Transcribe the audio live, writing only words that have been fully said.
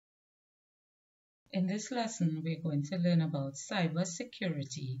In this lesson, we're going to learn about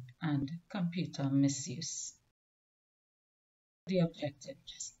cybersecurity and computer misuse. The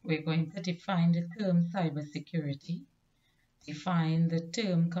objectives: we're going to define the term cybersecurity, define the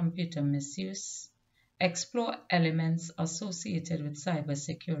term computer misuse, explore elements associated with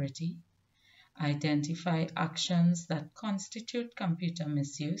cybersecurity, identify actions that constitute computer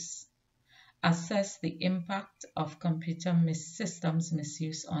misuse, assess the impact of computer systems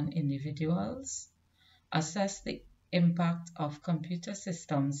misuse on individuals, assess the impact of computer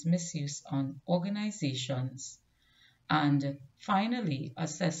systems misuse on organizations, and finally,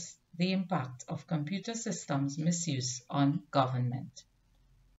 assess the impact of computer systems misuse on government.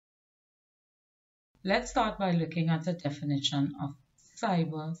 Let's start by looking at a definition of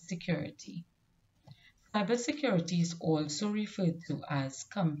cybersecurity. Cybersecurity is also referred to as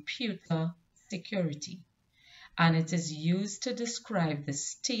computer security, and it is used to describe the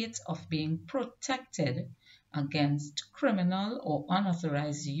state of being protected against criminal or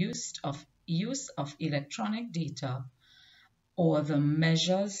unauthorized use of electronic data, or the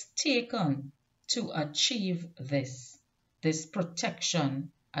measures taken to achieve this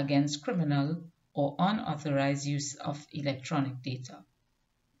protection against criminal or unauthorized use of electronic data.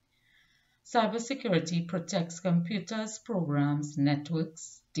 Cybersecurity protects computers, programs,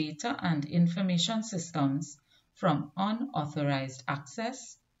 networks, data, and information systems from unauthorized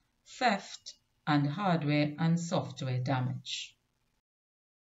access, theft, and hardware and software damage.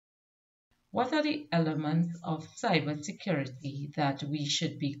 What are the elements of cybersecurity that we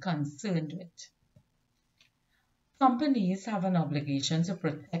should be concerned with? Companies have an obligation to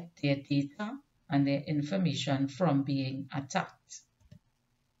protect their data and their information from being attacked,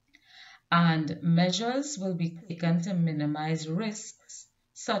 and measures will be taken to minimize risks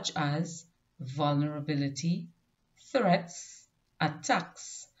such as vulnerability, threats,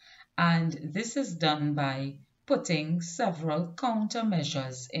 attacks, and this is done by putting several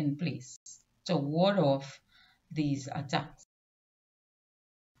countermeasures in place to ward off these attacks.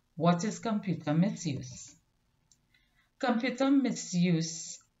 What is computer misuse? Computer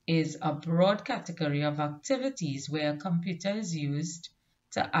misuse is a broad category of activities where a computer is used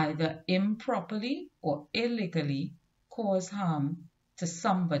to either improperly or illegally cause harm to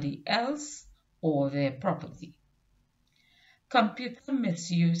somebody else or their property. Computer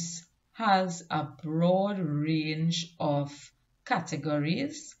misuse has a broad range of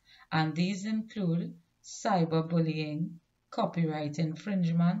categories, and these include cyberbullying, copyright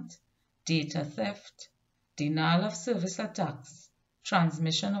infringement, data theft, denial of service attacks,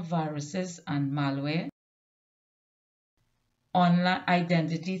 transmission of viruses and malware, online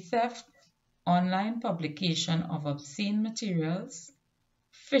identity theft, online publication of obscene materials,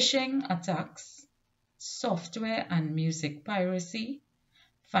 phishing attacks, software and music piracy,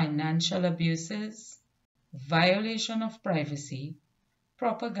 financial abuses, violation of privacy,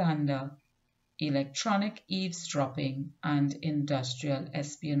 propaganda, electronic eavesdropping, and industrial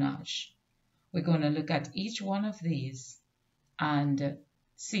espionage. We're going to look at each one of these and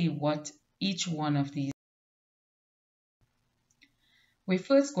see what each one of these. We're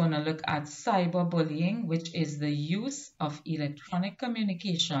first going to look at cyberbullying, which is the use of electronic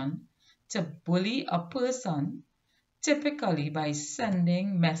communication to bully a person, typically by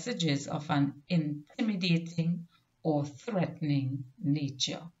sending messages of an intimidating or threatening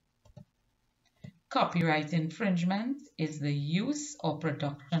nature. Copyright infringement is the use or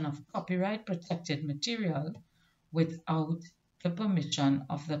production of copyright-protected material without the permission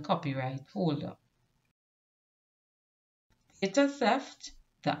of the copyright holder. Data theft,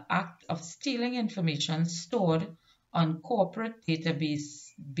 the act of stealing information stored on corporate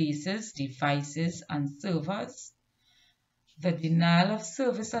databases, devices, and servers. The denial of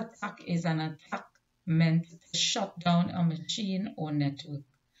service attack is an attack meant to shut down a machine or network,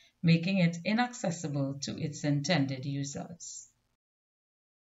 making it inaccessible to its intended users.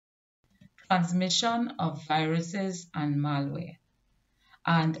 Transmission of viruses and malware.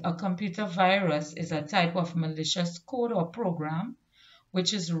 And a computer virus is a type of malicious code or program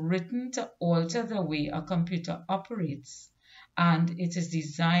which is written to alter the way a computer operates, and it is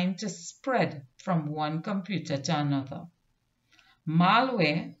designed to spread from one computer to another.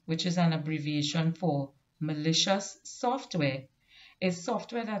 Malware, which is an abbreviation for malicious software, is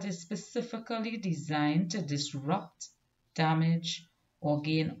software that is specifically designed to disrupt, damage, or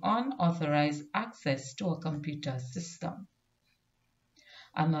gain unauthorized access to a computer system.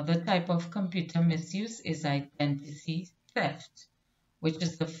 Another type of computer misuse is identity theft, which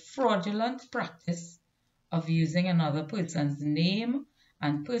is the fraudulent practice of using another person's name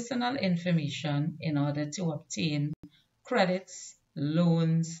and personal information in order to obtain credits,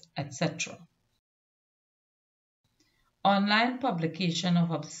 loans, etc. Online publication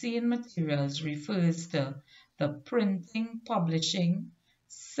of obscene materials refers to the printing, publishing,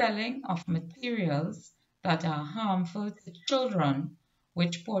 selling of materials that are harmful to children,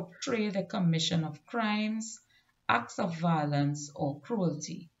 which portray the commission of crimes, acts of violence, or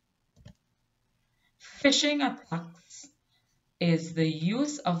cruelty. Phishing attacks is the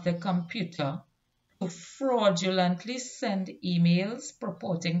use of the computer to fraudulently send emails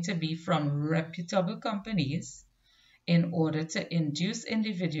purporting to be from reputable companies in order to induce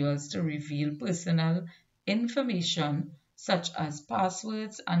individuals to reveal personal information such as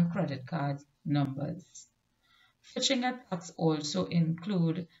passwords and credit card numbers. Phishing attacks also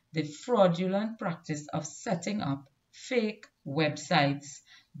include the fraudulent practice of setting up fake websites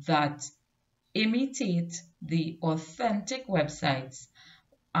that imitate the authentic websites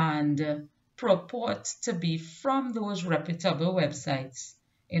and purport to be from those reputable websites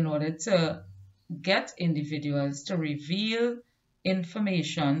in order to get individuals to reveal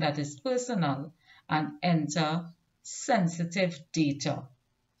information that is personal and enter sensitive data.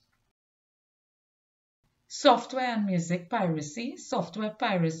 Software and music piracy. Software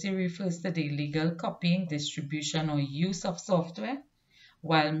piracy refers to the illegal copying, distribution, or use of software,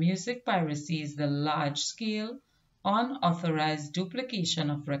 while music piracy is the large-scale, unauthorized duplication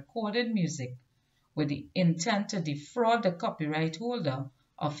of recorded music with the intent to defraud the copyright holder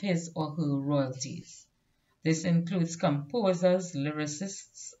of his or her royalties. This includes composers,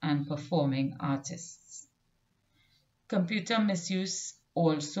 lyricists, and performing artists. Computer misuse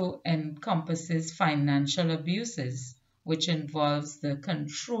also encompasses financial abuses, which involves the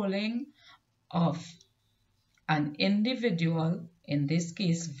controlling of an individual, in this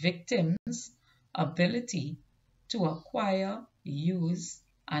case victims, ability to acquire, use,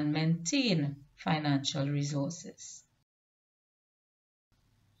 and maintain financial resources.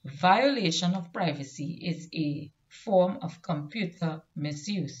 Violation of privacy is a form of computer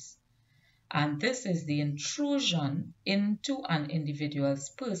misuse, and this is the intrusion into an individual's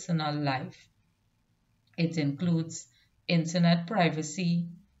personal life. It includes internet privacy,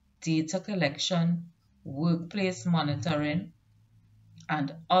 data collection, workplace monitoring,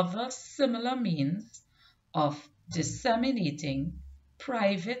 and other similar means of disseminating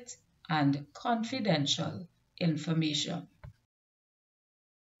private and confidential information.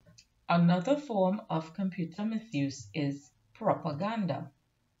 Another form of computer misuse is propaganda.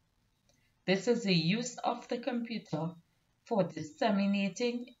 This is the use of the computer for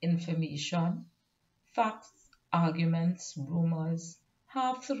disseminating information, facts, arguments, rumors,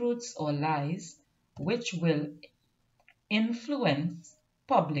 half-truths, or lies, which will influence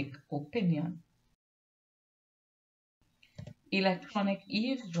public opinion. Electronic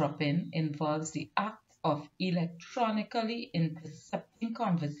eavesdropping involves the act of electronically intercepting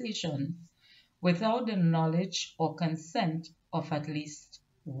conversations without the knowledge or consent of at least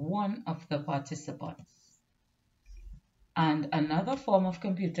one of the participants. And another form of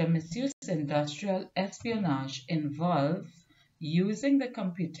computer misuse, industrial espionage, involves using the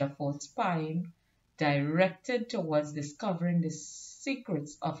computer for spying directed towards discovering the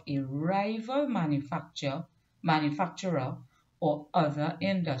secrets of a rival manufacturer or other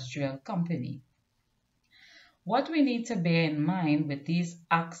industrial company. What we need to bear in mind with these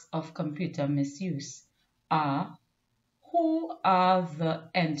acts of computer misuse are who are the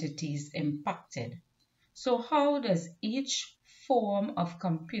entities impacted. So how does each form of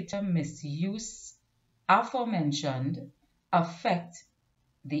computer misuse aforementioned affect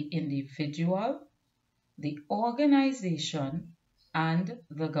the individual, the organization, and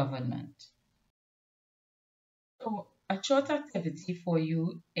the government? So a short activity for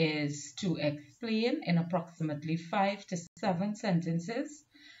you is to explain in approximately 5 to 7 sentences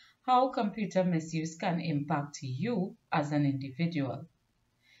how computer misuse can impact you as an individual.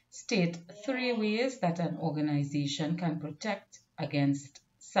 State 3 ways that an organization can protect against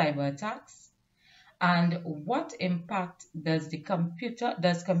cyber attacks, and what impact does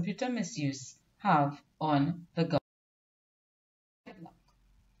computer misuse have on the government.